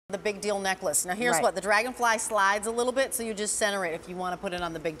The big deal necklace. Now here's what, the dragonfly slides a little bit, so you just center it if you want to put it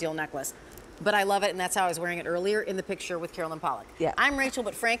on the big deal necklace. But I love it, and that's how I was wearing it earlier in the picture with Carolyn Pollock. Yeah. I'm Rachel,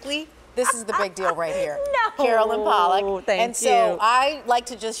 but frankly, this is the big deal right here. No. Carolyn Pollock. Thank and so I like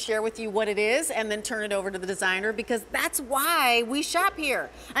to just share with you what it is and then turn it over to the designer, because that's why we shop here.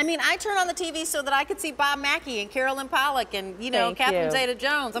 I mean, I turn on the TV so that I could see Bob Mackie and Carolyn Pollock and, you know, Catherine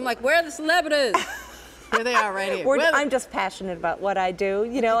Zeta-Jones. I'm like, where are the celebrities? Here they are right here. I'm just passionate about what I do,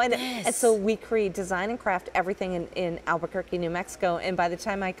 you know, and so we create, design and craft everything in Albuquerque, New Mexico, and by the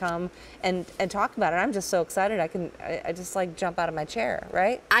time I come and talk about it, I'm just so excited. I just like jump out of my chair,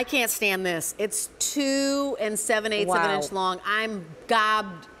 right? I can't stand this. It's 2 7/8 of an inch long. I'm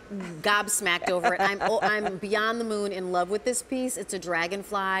gobsmacked over it. I'm beyond the moon in love with this piece. It's a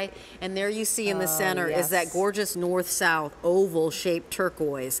dragonfly, and there you see in the center is that gorgeous north-south oval shaped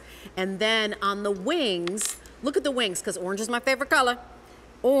turquoise. And then on the wings, look at the wings, because orange is my favorite color.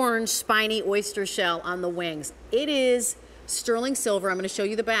 Orange spiny oyster shell on the wings. It is sterling silver. I'm going to show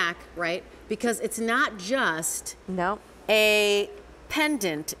you the back, right? Because it's not just a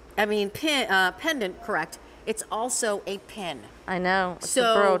pendant. I mean, pendant, correct. It's also a pin. I know. It's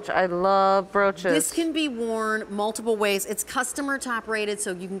a brooch. I love brooches. This can be worn multiple ways. It's customer top rated,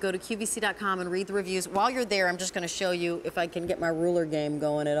 so you can go to QVC.com and read the reviews. While you're there, I'm just going to show you if I can get my ruler game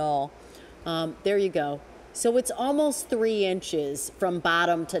going at all. There you go. So it's almost 3 inches from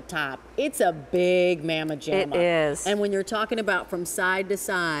bottom to top. It's a big mamma jamma. It is. And when you're talking about from side to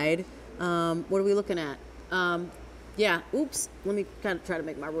side, what are we looking at? Yeah, oops, let me kind of try to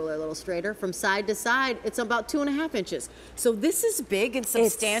make my ruler a little straighter. From side to side, it's about 2.5 inches. So this is big and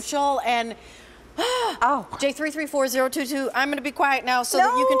substantial, and J334022, I'm gonna be quiet now so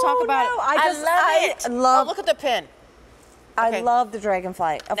that you can talk about it. I love it. Look at the pin. I love the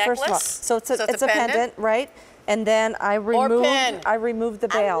dragonfly. First of all, so it's a pendant, right? And then I remove the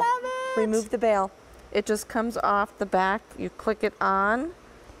bail. I love it. Remove the bail. It just comes off the back. You click it on,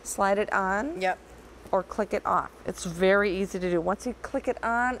 slide it on. Yep. Or click it off. It's very easy to do. Once you click it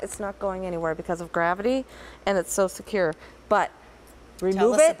on, it's not going anywhere because of gravity, and it's so secure. But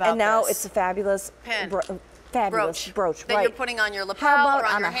remove it, and now it's a fabulous brooch. That you're putting on your lapel or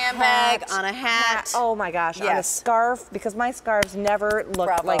on your handbag, on a hat. Oh my gosh, on a scarf, because my scarves never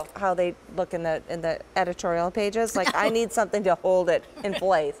look like how they look in the editorial pages. Like I need something to hold it in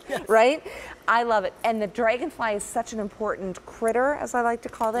place, right? I love it. And the dragonfly is such an important critter, as I like to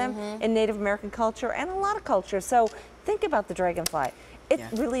call them, in Native American culture and a lot of cultures. So think about the dragonfly. It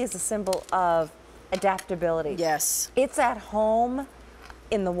really is a symbol of adaptability. Yes. It's at home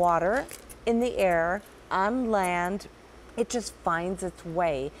in the water, in the air, on land. It just finds its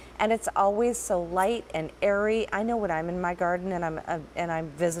way, and it's always so light and airy. I know when I'm in my garden and I'm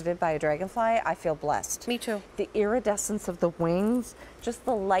visited by a dragonfly, I feel blessed. Me too. The iridescence of the wings, just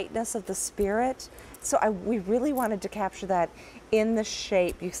the lightness of the spirit. So we really wanted to capture that in the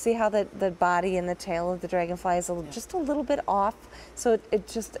shape. You see how the body and the tail of the dragonfly is just a little bit off, so it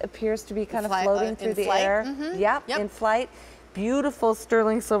just appears to be kind of floating through the air. Yep, in flight. Beautiful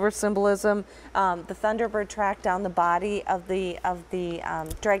sterling silver symbolism. The Thunderbird track down the body of the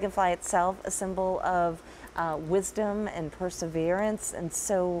dragonfly itself, a symbol of wisdom and perseverance, and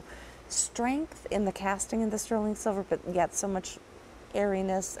so strength in the casting in the sterling silver, but yet so much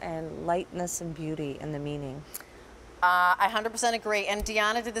airiness and lightness and beauty in the meaning. I 100% agree, and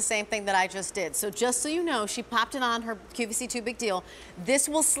Deanna did the same thing that I just did. So just so you know, she popped it on her QVC 2 Big Deal. This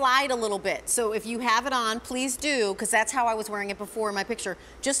will slide a little bit, so if you have it on, please do, because that's how I was wearing it before in my picture.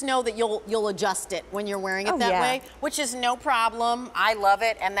 Just know that you'll adjust it when you're wearing it that way, which is no problem. I love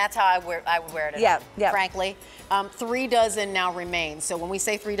it, and that's how I would wear it. Frankly. 3 dozen now remain. So when we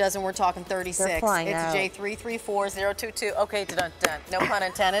say 3 dozen, we're talking 36. They're flying out. It's J334022. Okay, dun, dun, no pun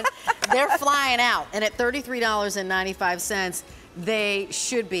intended. They're flying out, and at $33.95. They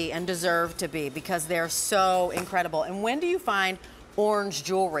should be and deserve to be, because they're so incredible. And when do you find orange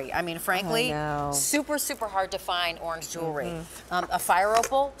jewelry? I mean, frankly, super hard to find orange jewelry. A fire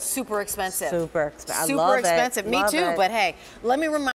opal, super expensive. Super expensive. Super expensive. Me too, but hey, let me remind